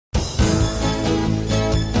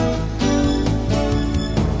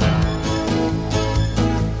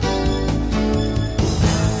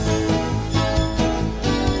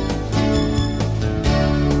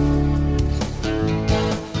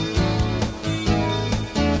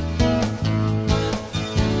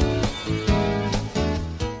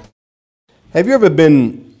Have you ever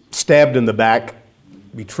been stabbed in the back,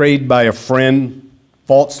 betrayed by a friend,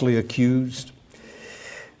 falsely accused?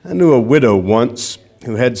 I knew a widow once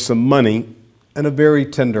who had some money and a very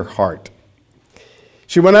tender heart.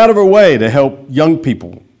 She went out of her way to help young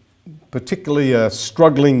people, particularly a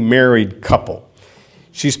struggling married couple.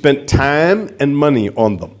 She spent time and money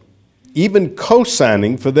on them, even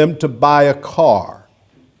co-signing for them to buy a car.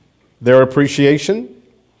 Their appreciation?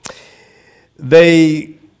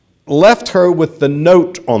 They left her with the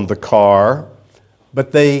note on the car,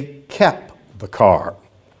 but they kept the car.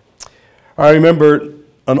 I remember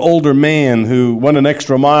an older man who went an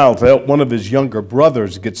extra mile to help one of his younger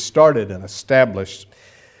brothers get started and established.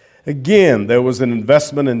 Again, there was an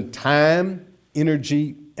investment in time,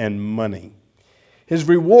 energy, and money. His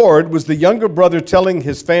reward was the younger brother telling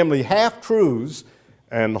his family half-truths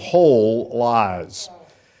and whole lies.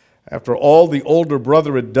 After all the older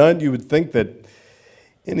brother had done, you would think that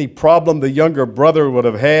any problem the younger brother would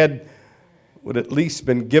have had would at least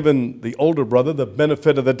been given the older brother the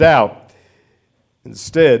benefit of the doubt.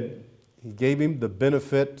 Instead, he gave him the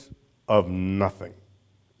benefit of nothing.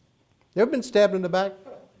 You ever been stabbed in the back?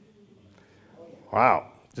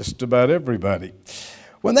 Wow, just about everybody.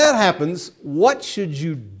 When that happens, what should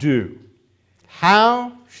you do?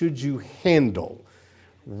 How should you handle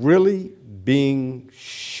really being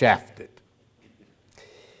shafted?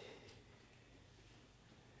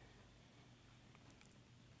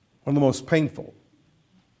 One of the most painful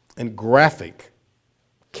and graphic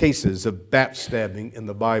cases of backstabbing in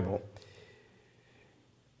the Bible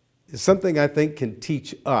is something I think can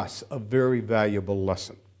teach us a very valuable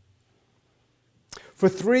lesson. For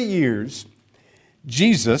 3 years,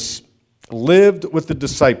 Jesus lived with the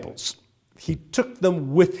disciples. He took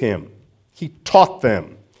them with him. He taught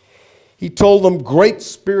them. He told them great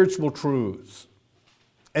spiritual truths.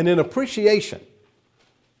 And in appreciation,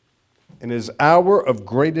 in his hour of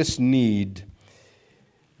greatest need,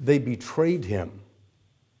 they betrayed him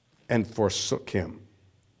and forsook him.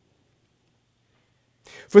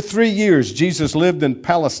 For 3 years, Jesus lived in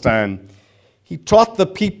Palestine. He taught the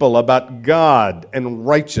people about God and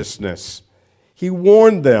righteousness. He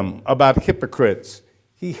warned them about hypocrites.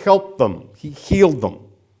 He helped them. He healed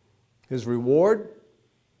them. His reward?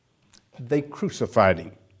 They crucified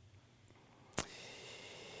him.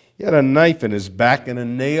 He had a knife in his back and a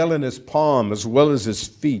nail in his palm as well as his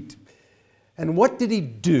feet. And what did he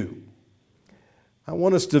do? I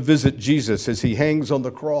want us to visit Jesus as he hangs on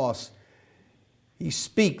the cross. He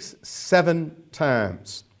speaks 7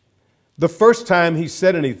 times. The first time he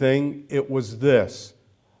said anything, it was this: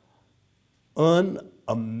 unimaginable.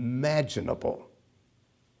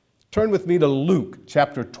 Turn with me to Luke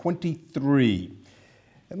chapter 23,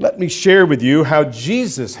 and let me share with you how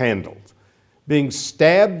Jesus handled being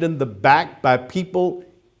stabbed in the back by people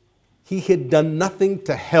he had done nothing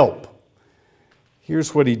to help.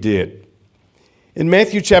 Here's what he did. In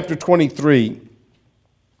Matthew chapter 23,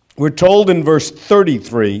 we're told in verse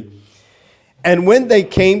 33, "And when they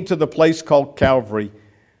came to the place called Calvary,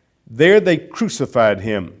 there they crucified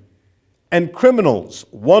him, and criminals,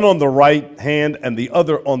 one on the right hand and the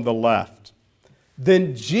other on the left.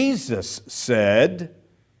 Then Jesus said,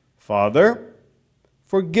 'Father,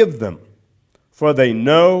 forgive them, for they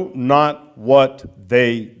know not what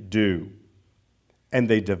they do.' And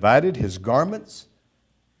they divided his garments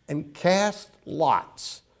and cast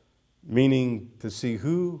lots," meaning to see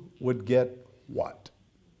who would get what.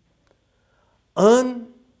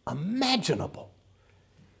 Unimaginable.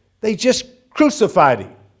 They just crucified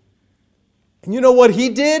him. And you know what he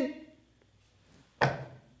did?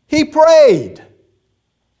 He prayed.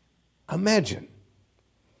 Imagine.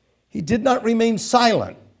 He did not remain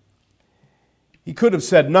silent. He could have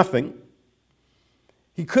said nothing.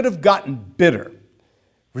 He could have gotten bitter,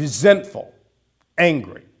 resentful,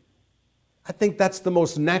 angry. I think that's the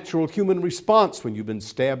most natural human response when you've been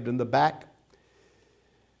stabbed in the back.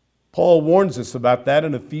 Paul warns us about that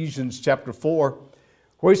in Ephesians chapter 4,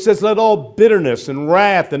 where he says, "Let all bitterness and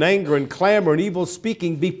wrath and anger and clamor and evil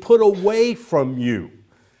speaking be put away from you."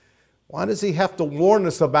 Why does he have to warn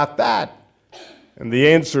us about that? And the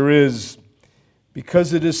answer is,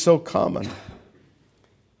 because it is so common.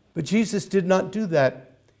 But Jesus did not do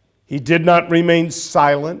that. He did not remain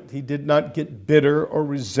silent. He did not get bitter or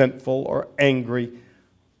resentful or angry.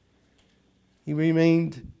 He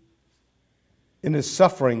remained in his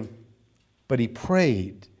suffering, but he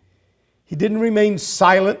prayed. He didn't remain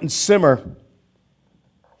silent and simmer.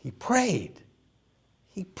 He prayed.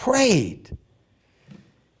 He prayed.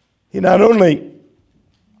 He not only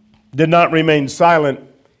did not remain silent,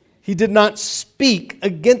 he did not speak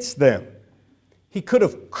against them. He could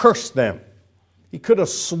have cursed them. He could have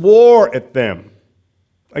swore at them.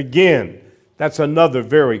 Again, that's another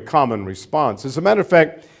very common response. As a matter of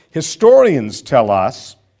fact, historians tell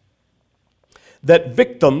us that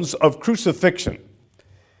victims of crucifixion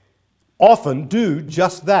often do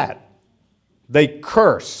just that. They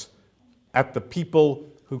curse at the people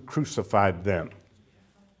who crucified them.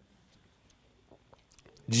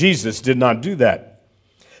 Jesus did not do that.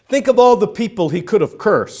 Think of all the people he could have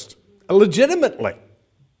cursed legitimately.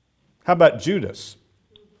 How about Judas?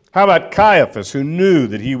 How about Caiaphas, who knew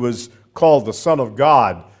that he was called the Son of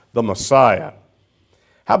God, the Messiah?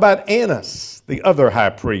 How about Annas, the other high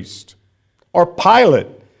priest? Or Pilate,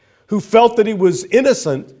 who felt that he was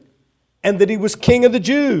innocent and that he was king of the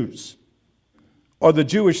Jews? Or the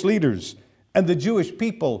Jewish leaders and the Jewish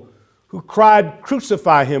people who cried,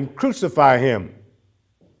 "Crucify him, crucify him."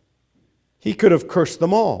 He could have cursed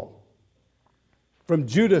them all, from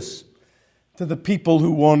Judas to the people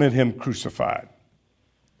who wanted him crucified.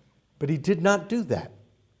 But he did not do that.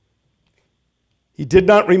 He did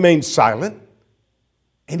not remain silent,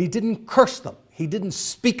 and he didn't curse them. He didn't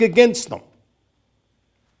speak against them.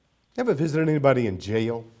 Ever visited anybody in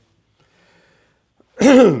jail?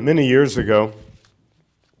 Many years ago,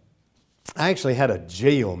 I actually had a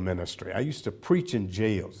jail ministry. I used to preach in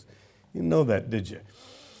jails. You know that, did you?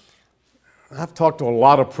 I've talked to a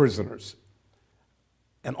lot of prisoners.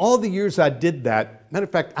 And all the years I did that, matter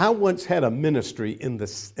of fact, I once had a ministry in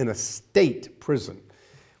a state prison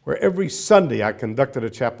where every Sunday I conducted a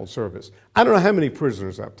chapel service. I don't know how many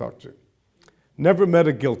prisoners I've talked to. Never met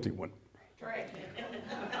a guilty one.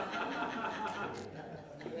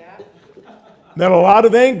 Met a lot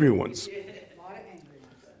of angry ones.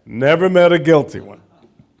 Never met a guilty one.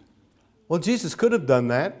 Well, Jesus could have done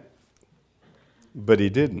that, but he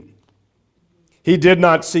didn't. He did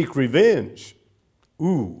not seek revenge.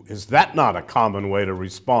 Ooh, is that not a common way to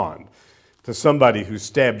respond to somebody who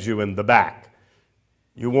stabs you in the back?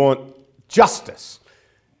 You want justice.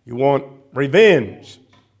 You want revenge.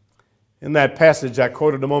 In that passage I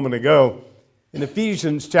quoted a moment ago, in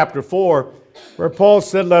Ephesians chapter 4, where Paul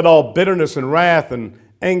said, "Let all bitterness and wrath and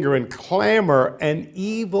anger and clamor and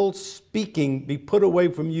evil speaking be put away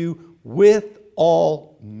from you with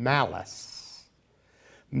all malice."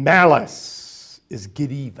 Malice is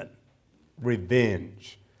get even,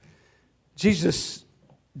 revenge. Jesus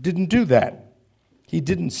didn't do that. He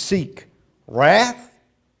didn't seek wrath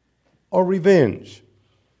or revenge.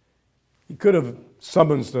 He could have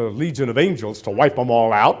summoned the legion of angels to wipe them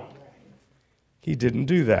all out. He didn't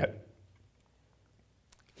do that.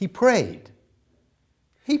 He prayed.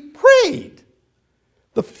 He prayed.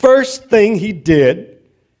 The first thing he did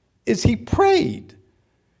is he prayed.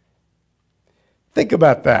 Think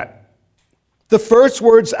about that. The first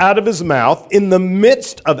words out of his mouth in the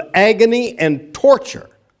midst of agony and torture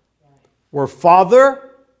were,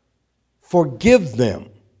 "Father, forgive them."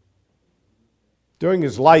 During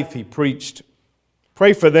his life, he preached,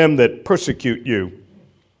 "Pray for them that persecute you."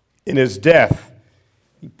 In his death,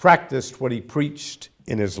 he practiced what he preached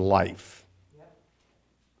in his life.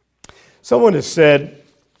 Someone has said,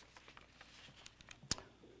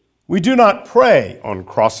 "We do not pray on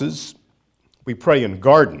crosses. We pray in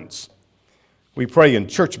gardens. We pray in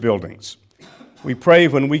church buildings. We pray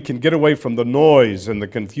when we can get away from the noise and the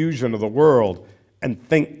confusion of the world and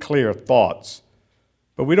think clear thoughts.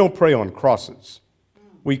 But we don't pray on crosses.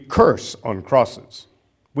 We curse on crosses.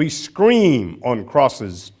 We scream on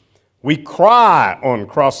crosses. We cry on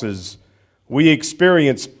crosses. We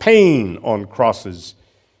experience pain on crosses.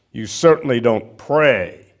 You certainly don't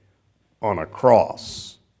pray on a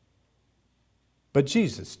cross." But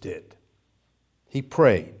Jesus did. He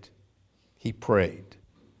prayed. He prayed.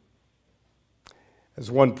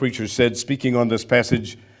 As one preacher said, speaking on this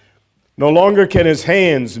passage, "No longer can his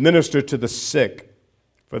hands minister to the sick,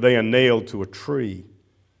 for they are nailed to a tree.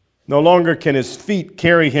 No longer can his feet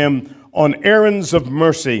carry him on errands of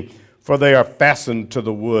mercy, for they are fastened to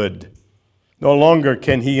the wood. No longer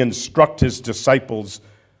can he instruct his disciples,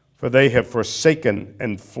 for they have forsaken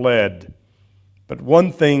and fled. But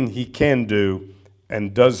one thing he can do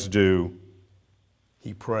and does do,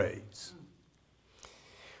 he prays."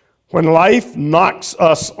 When life knocks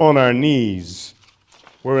us on our knees,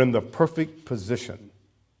 we're in the perfect position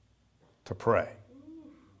to pray.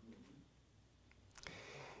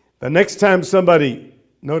 The next time somebody,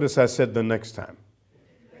 notice I said the next time.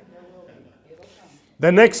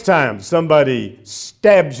 The next time somebody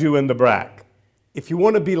stabs you in the back, if you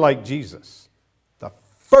want to be like Jesus, the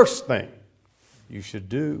first thing you should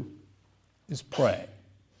do is pray.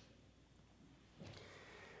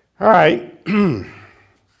 All right.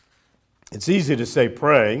 It's easy to say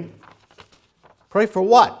pray. Pray for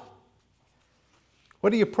what? What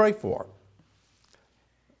do you pray for?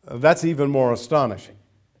 That's even more astonishing.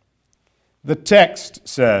 The text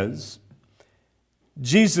says,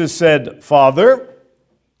 Jesus said, Father,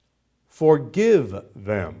 forgive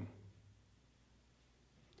them.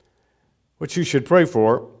 What you should pray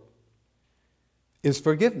for is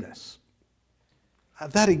forgiveness.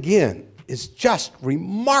 That again is just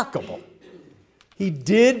remarkable. He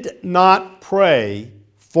did not pray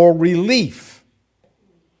for relief.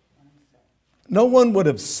 No one would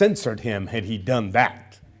have censored him had he done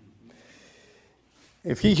that.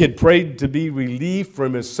 If he had prayed to be relieved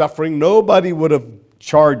from his suffering, nobody would have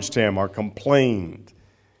charged him or complained.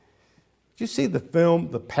 Did you see the film,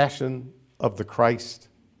 The Passion of the Christ?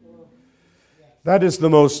 That is the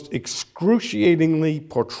most excruciatingly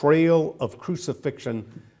portrayal of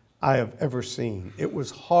crucifixion I have ever seen. It was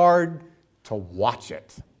hard to watch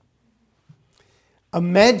it.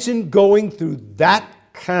 Imagine going through that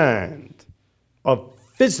kind of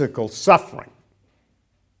physical suffering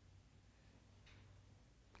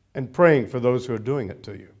and praying for those who are doing it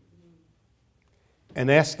to you and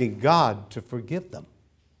asking God to forgive them.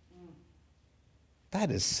 That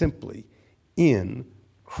is simply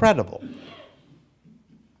incredible.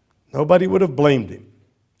 Nobody would have blamed him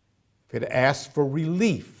if he'd asked for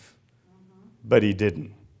relief, but he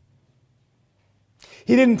didn't.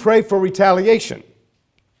 He didn't pray for retaliation.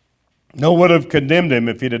 No one would have condemned him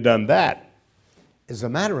if he'd have done that. As a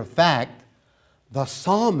matter of fact, the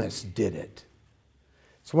psalmist did it.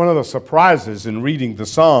 It's one of the surprises in reading the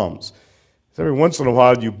Psalms. Every once in a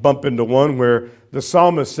while you bump into one where the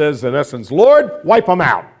psalmist says, in essence, Lord, wipe them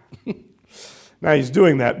out. Now he's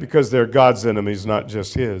doing that because they're God's enemies, not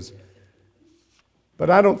just his. But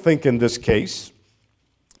I don't think in this case,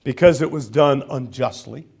 because it was done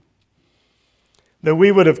unjustly, that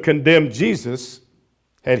we would have condemned Jesus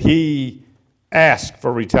had he asked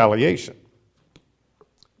for retaliation.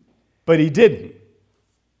 But he didn't.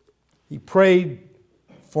 He prayed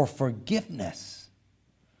for forgiveness.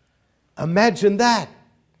 Imagine that.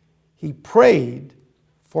 He prayed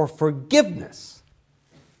for forgiveness.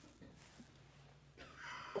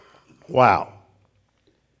 Wow.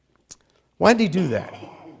 Why did he do that?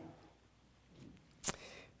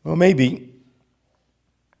 Well, maybe.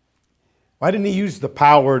 Why didn't he use the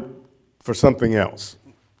power for something else?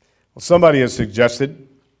 Well, somebody has suggested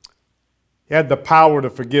he had the power to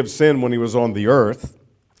forgive sin when he was on the earth,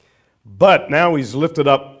 but now he's lifted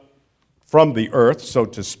up from the earth, so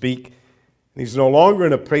to speak, and he's no longer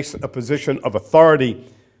in a position of authority,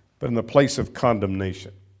 but in the place of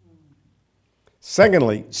condemnation.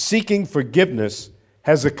 Secondly, seeking forgiveness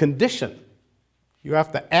has a condition. You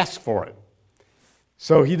have to ask for it.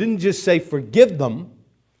 So he didn't just say forgive them.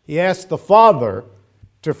 He asked the Father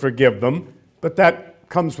to forgive them, but that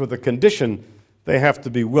comes with a condition. They have to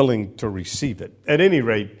be willing to receive it. At any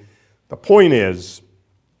rate, the point is,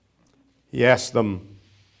 he asked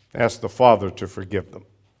the Father to forgive them.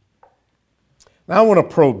 Now I want to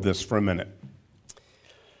probe this for a minute.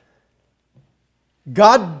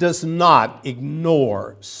 God does not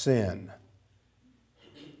ignore sin.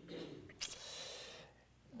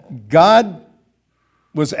 God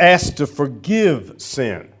was asked to forgive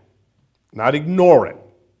sin, not ignore it.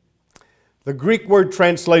 The Greek word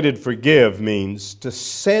translated forgive means to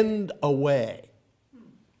send away.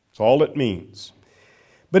 That's all it means.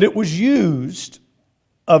 But it was used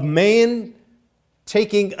of man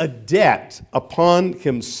taking a debt upon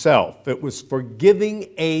himself. It was forgiving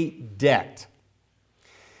a debt.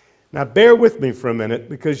 Now bear with me for a minute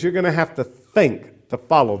because you're going to have to think to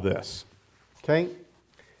follow this. Okay?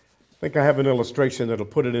 I think I have an illustration that'll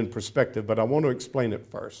put it in perspective, but I want to explain it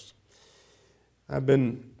first. I've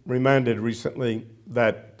been reminded recently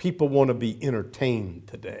that people want to be entertained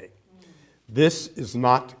today. This is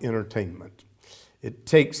not entertainment. It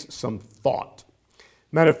takes some thought.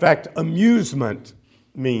 Matter of fact, amusement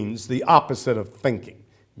means the opposite of thinking.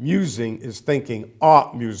 Musing is thinking.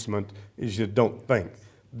 Amusement is you don't think.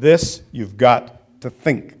 This you've got to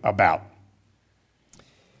think about.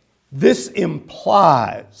 This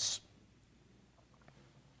implies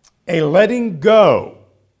a letting go,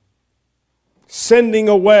 sending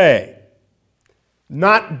away,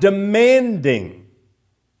 not demanding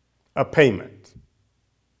a payment.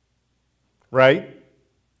 Right?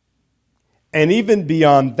 And even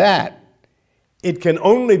beyond that, it can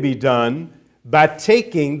only be done by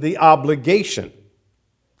taking the obligation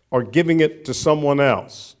or giving it to someone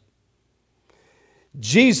else.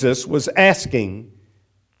 Jesus was asking,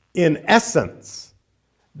 in essence,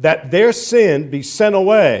 that their sin be sent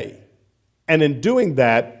away. And in doing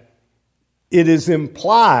that, it is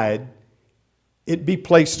implied it be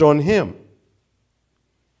placed on him.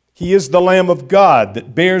 He is the Lamb of God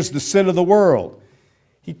that bears the sin of the world.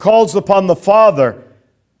 He calls upon the Father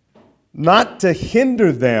not to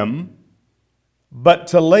hinder them, but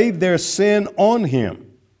to lay their sin on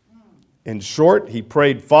him. In short, he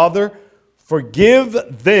prayed, Father,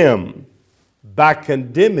 forgive them by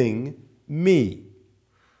condemning me.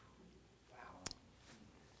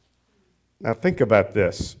 Now think about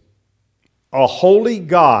this. A holy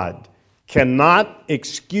God cannot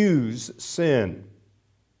excuse sin.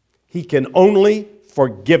 He can only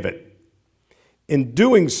forgive it. In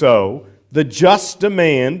doing so, the just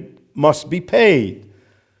demand must be paid.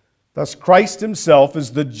 Thus, Christ himself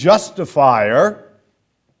is the justifier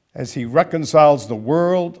as he reconciles the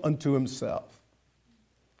world unto himself.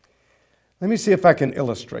 Let me see if I can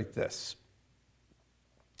illustrate this.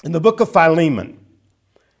 In the book of Philemon,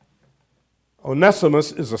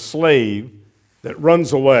 Onesimus is a slave that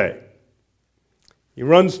runs away. He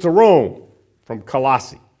runs to Rome from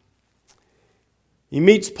Colossae. He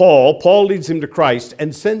meets Paul. Paul leads him to Christ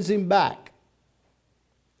and sends him back.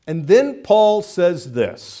 And then Paul says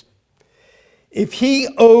this, if he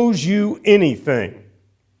owes you anything,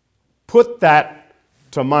 put that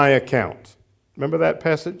to my account. Remember that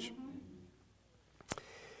passage?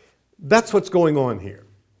 That's what's going on here.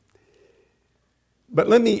 But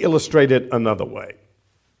let me illustrate it another way.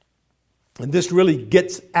 And this really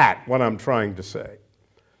gets at what I'm trying to say.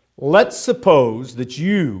 Let's suppose that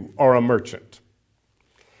you are a merchant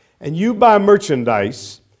and you buy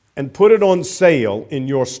merchandise and put it on sale in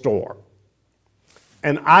your store.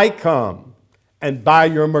 And I come and buy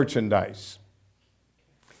your merchandise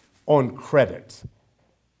on credit.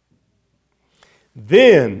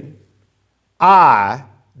 Then I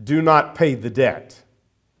do not pay the debt.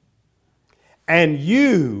 And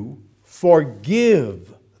you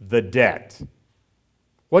forgive the debt.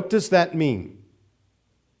 What does that mean?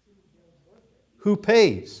 Who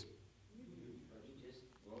pays?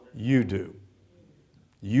 You do.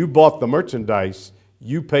 You bought the merchandise,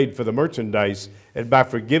 you paid for the merchandise, and by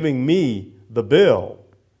forgiving me the bill,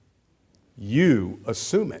 you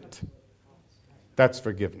assume it. That's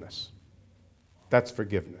forgiveness. That's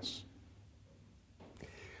forgiveness.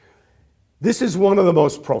 This is one of the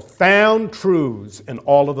most profound truths in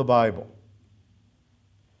all of the Bible.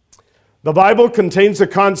 The Bible contains a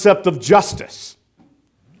concept of justice.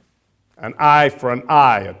 An eye for an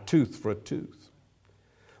eye, a tooth for a tooth.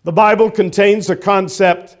 The Bible contains a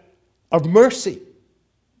concept of mercy,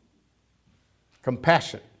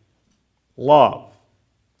 compassion, love,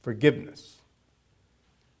 forgiveness.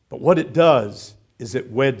 But what it does is it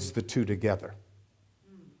weds the two together.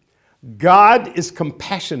 God is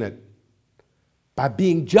compassionate by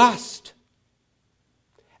being just.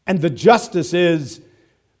 And the justice is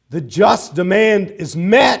the just demand is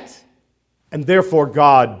met, and therefore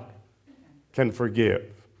God can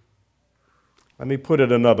forgive. Let me put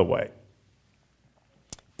it another way.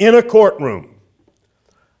 In a courtroom,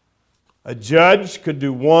 a judge could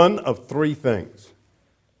do one of three things.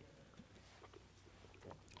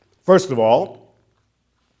 First of all,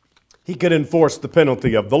 he could enforce the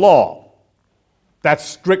penalty of the law. That's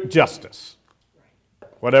strict justice.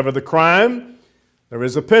 Whatever the crime, there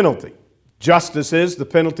is a penalty. Justice is the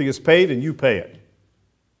penalty is paid and you pay it.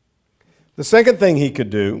 The second thing he could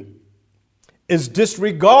do is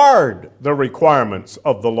disregard the requirements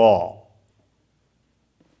of the law.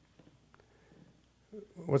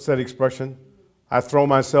 What's that expression? I throw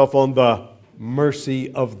myself on the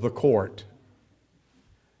mercy of the court.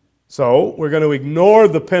 So we're going to ignore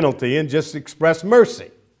the penalty and just express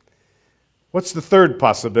mercy. What's the third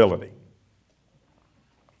possibility?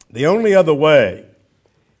 The only other way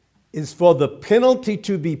is for the penalty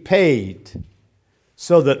to be paid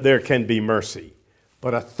so that there can be mercy.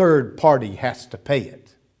 But a third party has to pay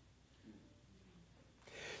it.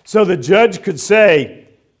 So the judge could say,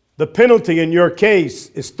 the penalty in your case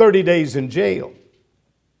is 30 days in jail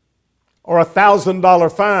or a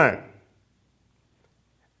 $1,000 fine.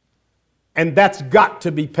 And that's got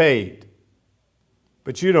to be paid.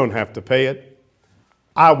 But you don't have to pay it.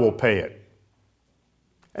 I will pay it.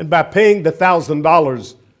 And by paying the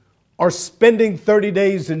 $1,000 or spending 30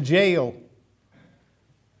 days in jail,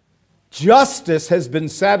 justice has been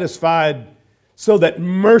satisfied so that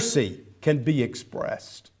mercy can be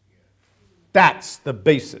expressed. That's the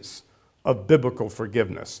basis of biblical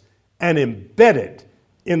forgiveness. And embedded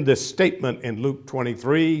in this statement in Luke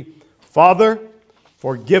 23, Father,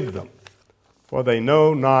 forgive them, for they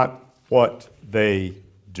know not what they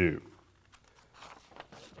do.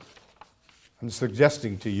 I'm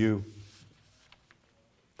suggesting to you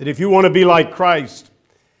that if you want to be like Christ,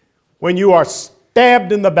 when you are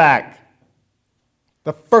stabbed in the back,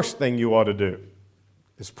 the first thing you ought to do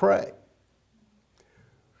is pray.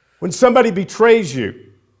 When somebody betrays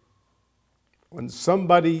you, when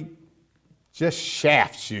somebody just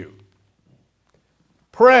shafts you,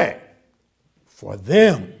 pray for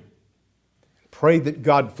them. Pray that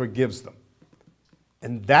God forgives them.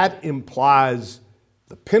 And that implies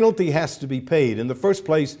the penalty has to be paid. In the first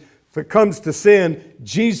place, if it comes to sin,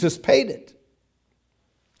 Jesus paid it.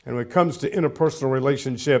 And when it comes to interpersonal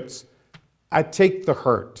relationships, I take the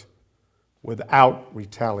hurt without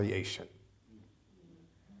retaliation.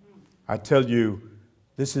 I tell you,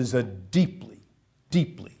 this is a deeply,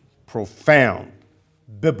 deeply profound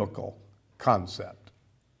biblical concept.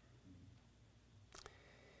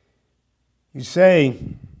 You say,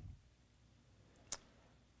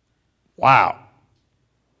 wow,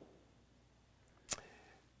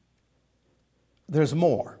 there's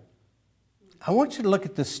more. I want you to look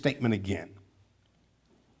at this statement again.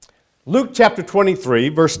 Luke chapter 23,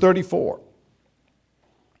 verse 34.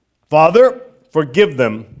 Father, forgive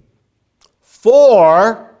them,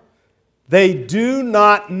 for they do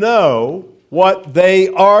not know what they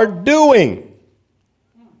are doing.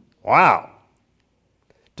 Wow.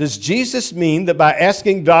 Does Jesus mean that by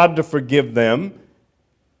asking God to forgive them,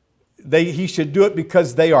 he should do it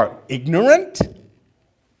because they are ignorant?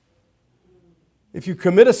 If you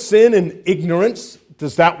commit a sin in ignorance,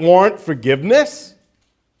 does that warrant forgiveness?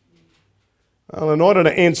 Well, in order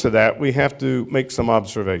to answer that, we have to make some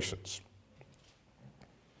observations.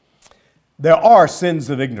 There are sins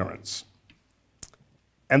of ignorance,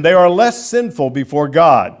 and they are less sinful before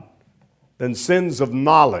God than sins of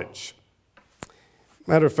knowledge.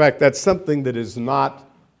 Matter of fact, that's something that is not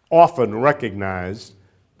often recognized,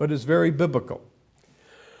 but is very biblical.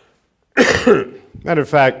 Matter of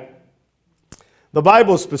fact, the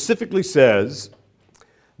Bible specifically says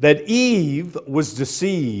that Eve was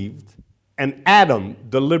deceived and Adam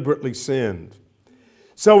deliberately sinned.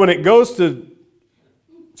 So when it goes to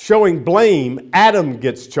showing blame, Adam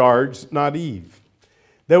gets charged, not Eve.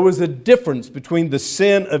 There was a difference between the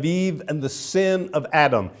sin of Eve and the sin of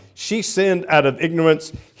Adam. She sinned out of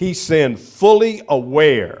ignorance. He sinned fully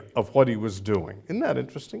aware of what he was doing. Isn't that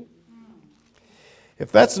interesting?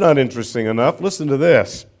 If that's not interesting enough, listen to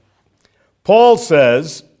this. Paul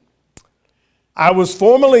says, I was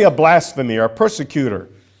formerly a blasphemer, a persecutor,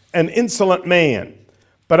 an insolent man,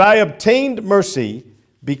 but I obtained mercy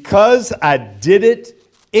because I did it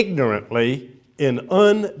ignorantly in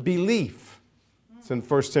unbelief. It's in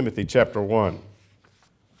 1 Timothy chapter 1.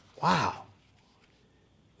 Wow.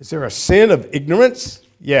 Is there a sin of ignorance?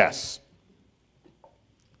 Yes.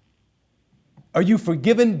 Are you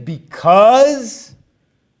forgiven because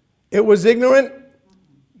it was ignorant?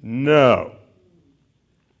 No.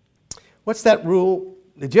 What's that rule?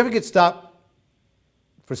 Did you ever get stopped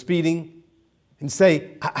for speeding and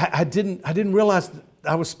say, I didn't realize that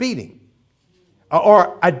I was speeding?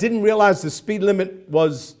 Or I didn't realize the speed limit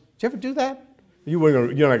was, did you ever do that?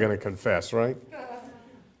 You're not going to confess, right?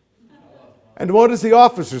 And what does the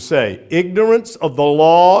officer say? Ignorance of the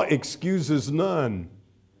law excuses none.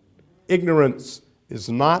 Ignorance is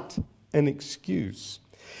not an excuse.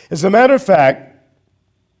 As a matter of fact,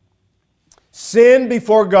 sin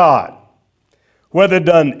before God, whether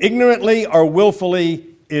done ignorantly or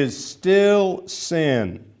willfully, is still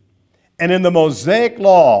sin. And in the Mosaic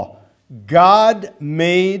law, God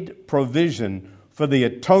made provision for the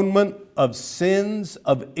atonement of sins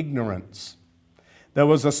of ignorance. There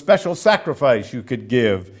was a special sacrifice you could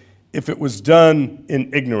give if it was done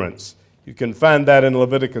in ignorance. You can find that in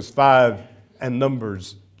Leviticus 5 and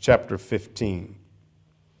Numbers chapter 15.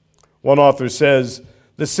 One author says,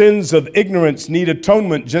 the sins of ignorance need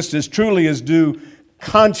atonement just as truly as do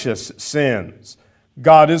conscious sins.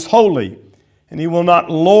 God is holy, and he will not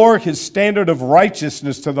lower his standard of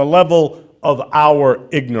righteousness to the level of our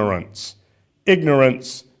ignorance.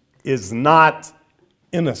 Ignorance is not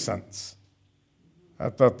innocence. I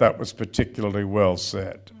thought that was particularly well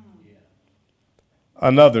said.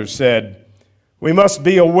 Another said, we must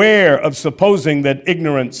be aware of supposing that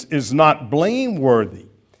ignorance is not blameworthy,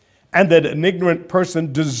 and that an ignorant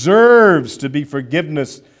person deserves to be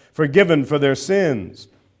forgiven for their sins.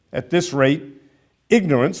 At this rate,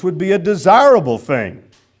 ignorance would be a desirable thing.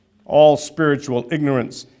 All spiritual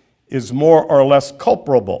ignorance is more or less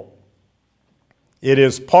culpable. It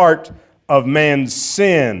is part of man's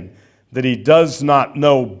sin that he does not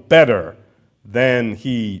know better than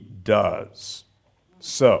he does.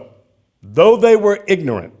 So, though they were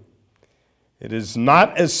ignorant, it is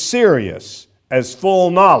not as serious as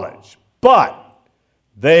full knowledge, but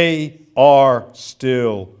they are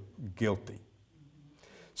still guilty.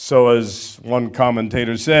 So as one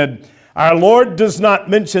commentator said, our Lord does not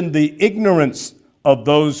mention the ignorance of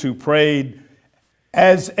those who prayed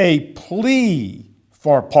as a plea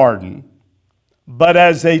for pardon, but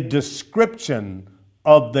as a description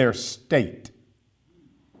of their state.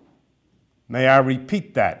 May I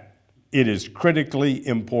repeat that? It is critically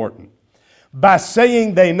important. By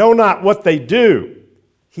saying they know not what they do,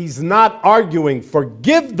 he's not arguing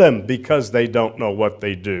forgive them because they don't know what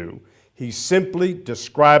they do. He's simply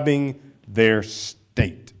describing their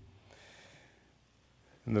state.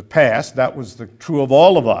 In the past, that was true of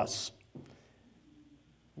all of us.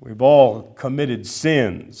 We've all committed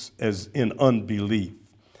sins as in unbelief.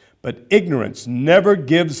 But ignorance never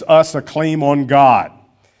gives us a claim on God.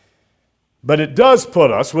 But it does put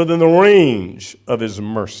us within the range of his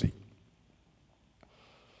mercy.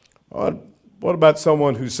 What about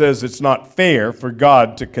someone who says it's not fair for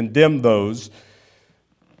God to condemn those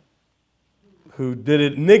who did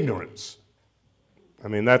it in ignorance? I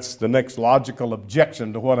mean, that's the next logical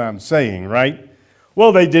objection to what I'm saying, right?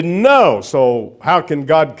 Well, they didn't know, so how can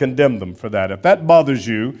God condemn them for that? If that bothers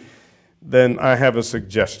you, then I have a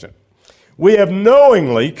suggestion. We have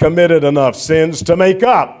knowingly committed enough sins to make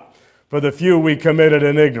up for the few we committed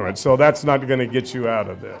in ignorance, so that's not going to get you out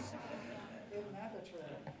of this.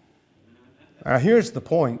 Now, here's the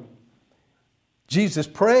point. Jesus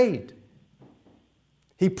prayed.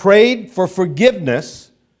 He prayed for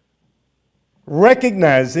forgiveness,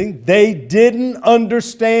 recognizing they didn't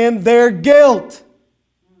understand their guilt.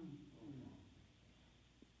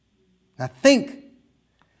 Now think,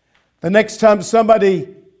 the next time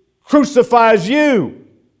somebody crucifies you,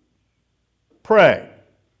 pray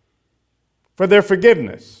for their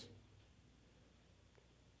forgiveness,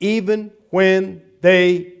 even when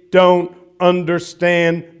they don't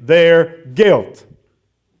understand their guilt.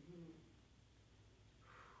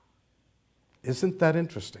 Isn't that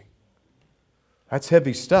interesting? That's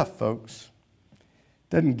heavy stuff, folks.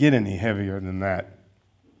 Doesn't get any heavier than that.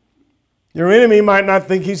 Your enemy might not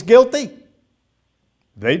think he's guilty.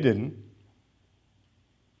 They didn't.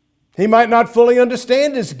 He might not fully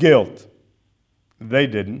understand his guilt. They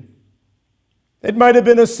didn't. It might have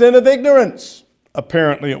been a sin of ignorance.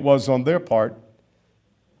 Apparently it was on their part.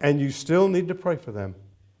 And you still need to pray for them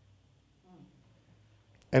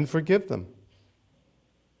and forgive them.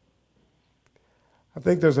 I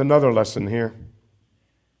think there's another lesson here.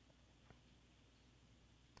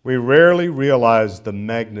 We rarely realize the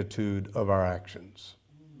magnitude of our actions.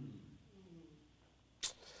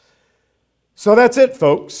 So that's it,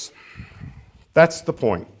 folks. That's the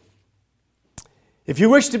point. If you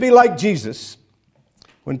wish to be like Jesus,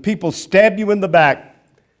 when people stab you in the back,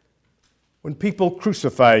 when people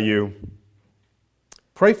crucify you,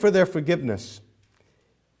 pray for their forgiveness,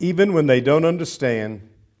 even when they don't understand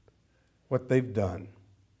what they've done.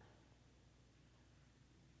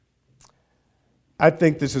 I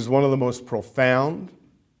think this is one of the most profound,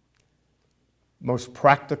 most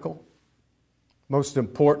practical, most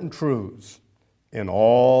important truths in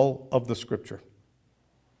all of the Scripture.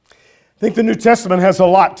 I think the New Testament has a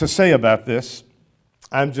lot to say about this.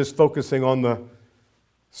 I'm just focusing on the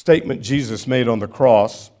statement Jesus made on the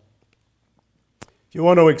cross. If you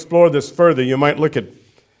want to explore this further, you might look at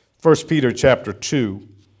 1 Peter chapter 2,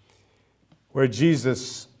 where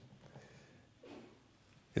Jesus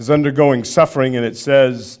is undergoing suffering, and it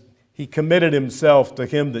says he committed himself to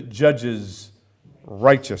him that judges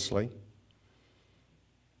righteously.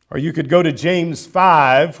 Or you could go to James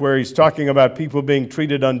 5, where he's talking about people being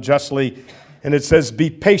treated unjustly, and it says, be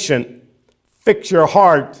patient, fix your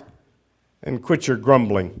heart, and quit your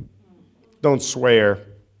grumbling. Don't swear.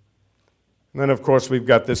 And then, of course, we've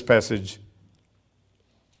got this passage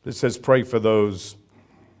that says, pray for those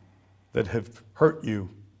that have hurt you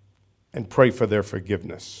and pray for their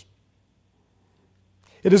forgiveness.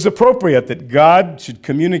 It is appropriate that God should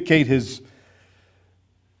communicate his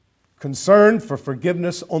concern for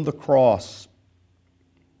forgiveness on the cross.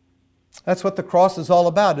 That's what the cross is all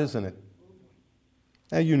about, isn't it?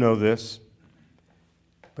 Now you know this,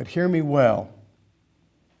 but hear me well.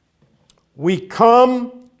 We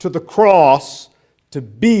come to the cross to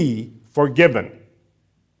be forgiven.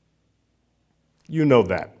 You know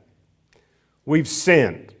that. We've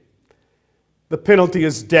sinned. The penalty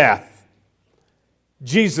is death.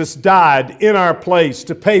 Jesus died in our place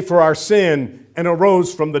to pay for our sin and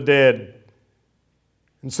arose from the dead.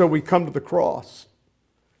 And so we come to the cross.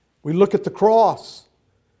 We look at the cross.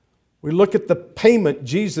 We look at the payment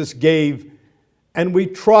Jesus gave, and we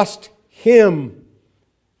trust him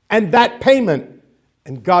and that payment,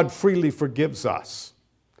 and God freely forgives us.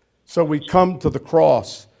 So we come to the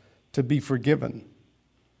cross to be forgiven.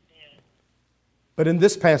 But in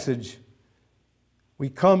this passage, we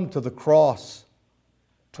come to the cross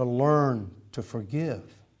to learn to forgive.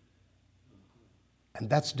 And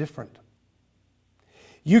that's different.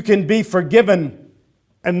 You can be forgiven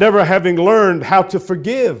and never having learned how to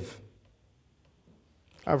forgive.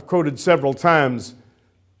 I've quoted several times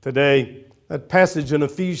today that passage in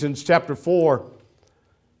Ephesians chapter 4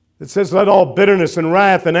 that says, "Let all bitterness and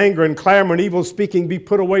wrath and anger and clamor and evil speaking be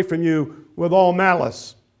put away from you with all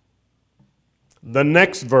malice." The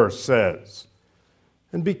next verse says,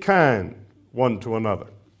 "And be kind one to another,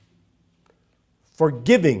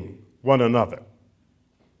 forgiving one another,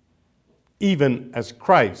 even as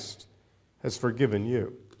Christ has forgiven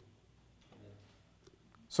you."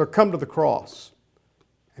 So come to the cross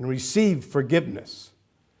and receive forgiveness.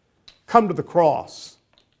 Come to the cross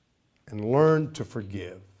and learn to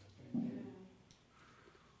forgive.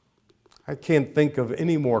 I can't think of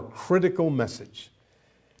any more critical message.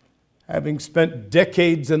 Having spent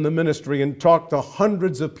decades in the ministry and talked to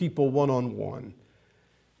hundreds of people one-on-one,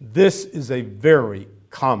 this is a very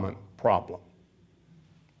common problem.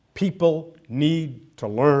 People need to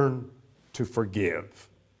learn to forgive.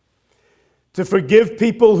 To forgive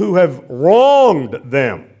people who have wronged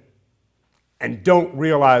them and don't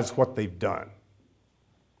realize what they've done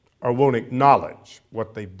or won't acknowledge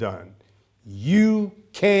what they've done. You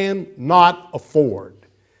cannot afford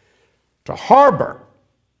to harbor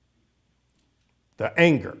the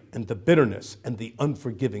anger and the bitterness and the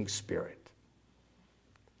unforgiving spirit.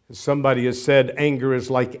 As somebody has said, anger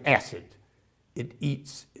is like acid. It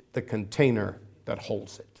eats the container that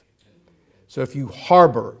holds it. So if you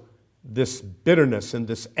harbor this bitterness and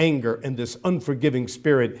this anger and this unforgiving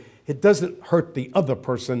spirit, it doesn't hurt the other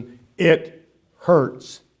person, it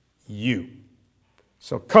hurts you.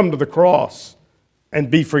 So come to the cross and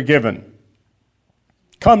be forgiven.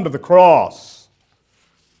 Come to the cross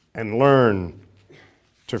and learn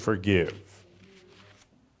to forgive.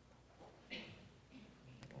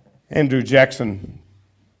 Andrew Jackson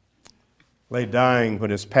lay dying when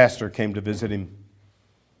his pastor came to visit him.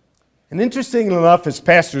 And interestingly enough, his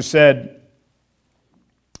pastor said,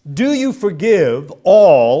 "Do you forgive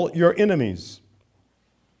all your enemies?"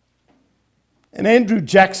 And Andrew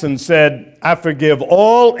Jackson said, "I forgive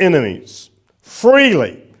all enemies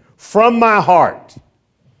freely from my heart.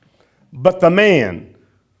 But the man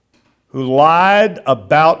who lied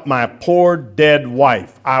about my poor dead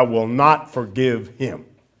wife, I will not forgive him."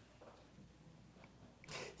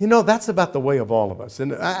 You know, that's about the way of all of us.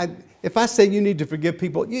 And if I say you need to forgive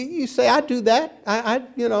people, you say, "I do that.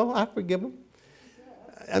 I forgive them."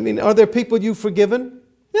 I mean, are there people you've forgiven?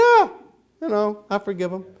 Yeah, I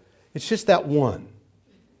forgive them. It's just that one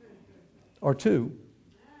or two.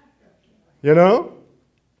 You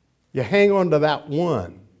hang on to that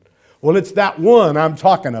one. Well, it's that one I'm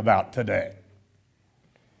talking about today.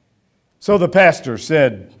 So the pastor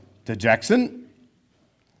said to Jackson,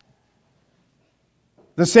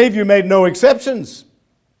 "The Savior made no exceptions."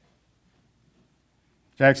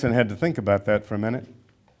 Jackson had to think about that for a minute.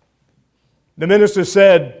 The minister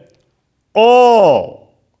said,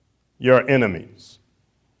 "All your enemies."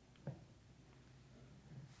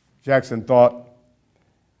 Jackson thought.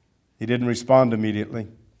 He didn't respond immediately.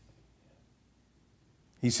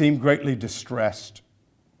 He seemed greatly distressed.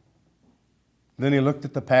 Then he looked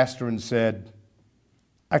at the pastor and said,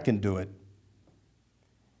 "I can do it."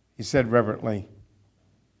 He said reverently,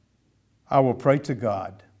 "I will pray to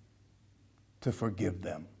God to forgive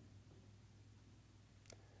them."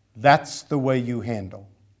 That's the way you handle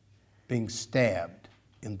being stabbed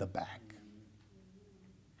in the back.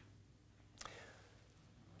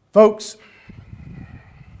 Folks,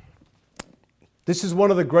 this is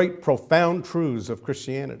one of the great profound truths of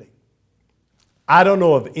Christianity. I don't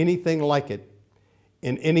know of anything like it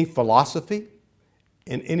in any philosophy,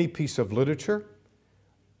 in any piece of literature,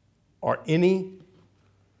 or any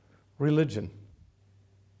religion.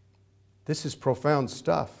 This is profound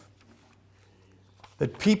stuff.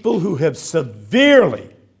 That people who have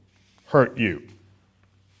severely hurt you,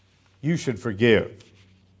 you should forgive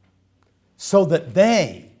so that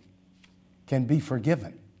they can be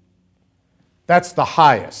forgiven. That's the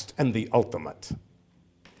highest and the ultimate.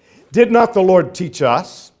 Did not the Lord teach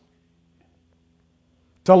us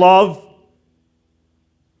to love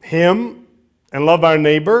Him and love our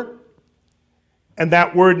neighbor? And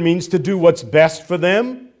that word means to do what's best for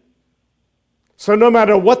them. So no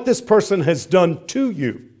matter what this person has done to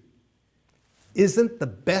you, isn't the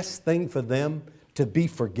best thing for them to be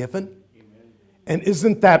forgiven? Amen. And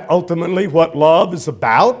isn't that ultimately what love is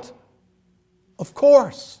about? Of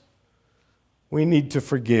course. We need to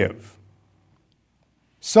forgive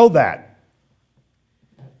so that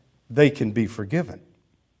they can be forgiven.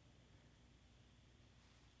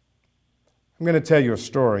 I'm going to tell you a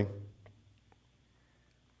story.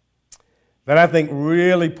 that I think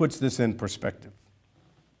really puts this in perspective.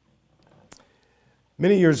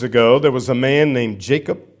 Many years ago, there was a man named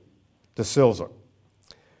Jacob De Silva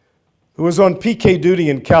who was on PK duty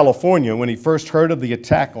in California when he first heard of the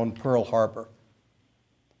attack on Pearl Harbor.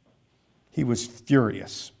 He was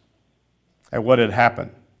furious at what had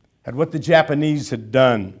happened, at what the Japanese had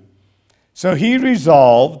done. So he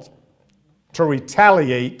resolved to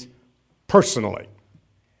retaliate personally.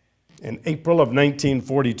 In April of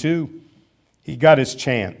 1942, he got his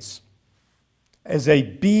chance. As a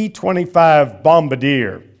B-25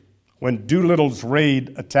 bombardier, when Doolittle's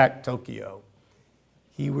raid attacked Tokyo,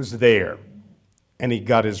 he was there, and he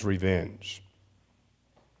got his revenge.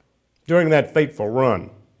 During that fateful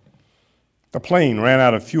run, the plane ran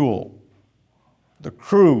out of fuel. The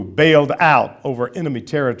crew bailed out over enemy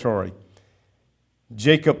territory.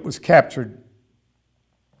 Jacob was captured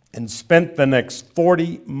and spent the next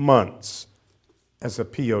 40 months as a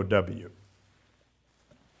POW,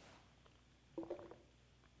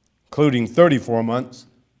 including 34 months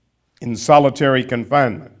in solitary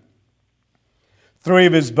confinement. 3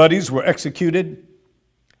 of his buddies were executed,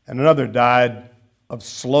 and another died of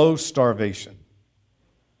slow starvation.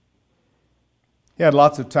 He had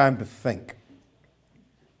lots of time to think.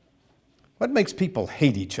 What makes people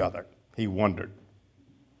hate each other? He wondered.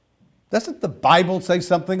 Doesn't the Bible say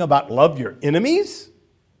something about love your enemies?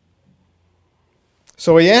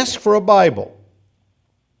 So he asked for a Bible.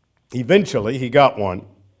 Eventually, he got one,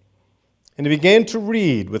 and he began to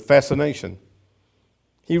read with fascination.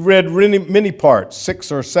 He read many parts,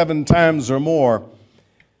 6 or 7 times or more.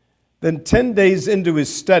 Then 10 days into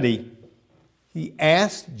his study, he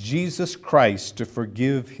asked Jesus Christ to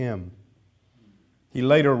forgive him. He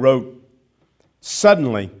later wrote,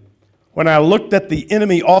 "Suddenly, when I looked at the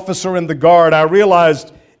enemy officer in the guard, I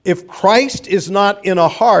realized if Christ is not in a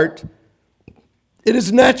heart, it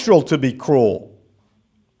is natural to be cruel.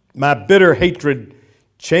 My bitter hatred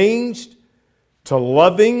changed to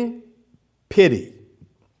loving pity."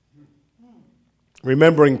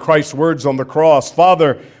 Remembering Christ's words on the cross,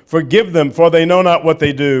 "Father, forgive them, for they know not what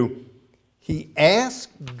they do," he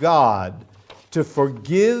asked God to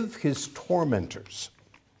forgive his tormentors.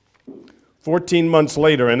 14 months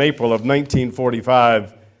later, in April of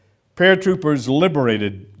 1945, paratroopers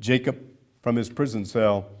liberated Jacob from his prison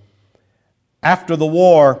cell. After the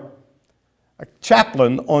war, a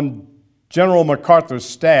chaplain on General MacArthur's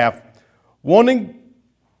staff wanted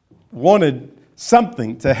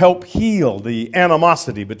something to help heal the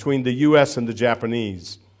animosity between the U.S. and the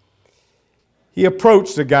Japanese. He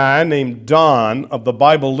approached a guy named Don of the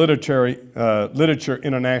Bible Literature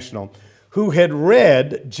International, who had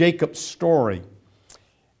read Jacob's story.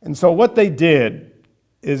 And so what they did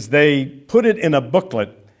is they put it in a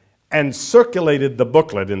booklet and circulated the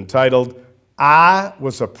booklet entitled, "I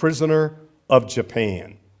Was a Prisoner of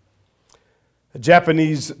Japan." A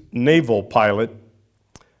Japanese naval pilot,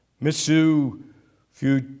 Mitsu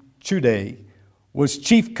Fuchude, was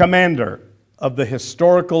chief commander of the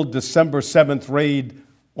historical December 7th raid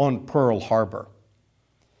on Pearl Harbor.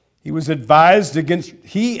 He advised against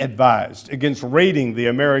raiding the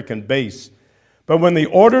American base, but when the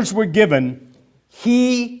orders were given,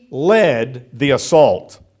 he led the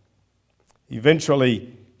assault.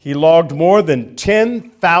 Eventually, he logged more than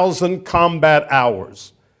 10,000 combat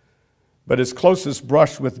hours, but his closest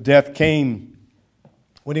brush with death came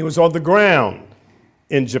when he was on the ground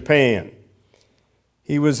in Japan.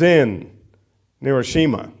 He was in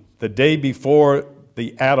Hiroshima the day before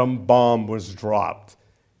the atom bomb was dropped.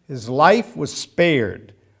 His life was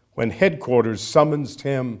spared when headquarters summoned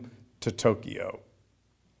him to Tokyo.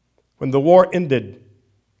 When the war ended,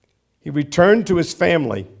 he returned to his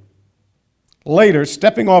family. Later,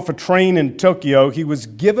 stepping off a train in Tokyo, he was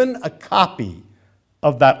given a copy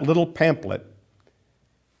of that little pamphlet.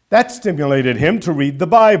 That stimulated him to read the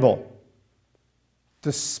Bible.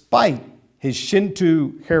 Despite his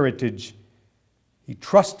Shinto heritage, he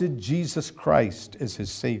trusted Jesus Christ as his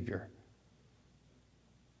Savior.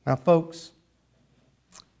 Now, folks,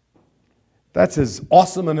 that's as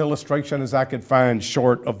awesome an illustration as I could find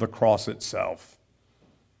short of the cross itself.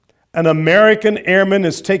 An American airman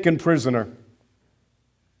is taken prisoner,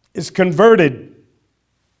 is converted,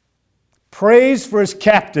 prays for his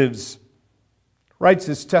captives, writes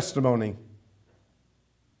his testimony,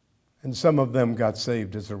 and some of them got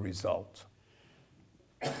saved as a result.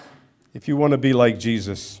 If you want to be like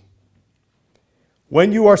Jesus,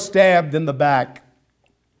 when you are stabbed in the back,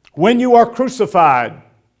 when you are crucified,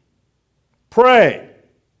 pray.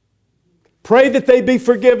 Pray that they be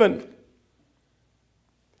forgiven,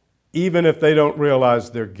 even if they don't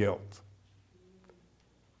realize their guilt.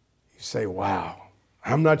 You say, wow,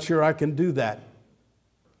 I'm not sure I can do that.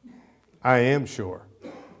 I am sure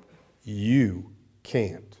you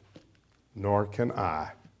can't, nor can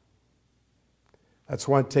I. That's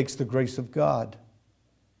why it takes the grace of God.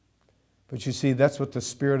 But you see, that's what the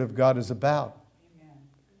Spirit of God is about. Amen.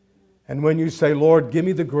 And when you say, Lord, give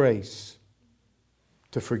me the grace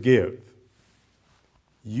to forgive,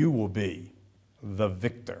 you will be the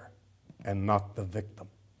victor and not the victim.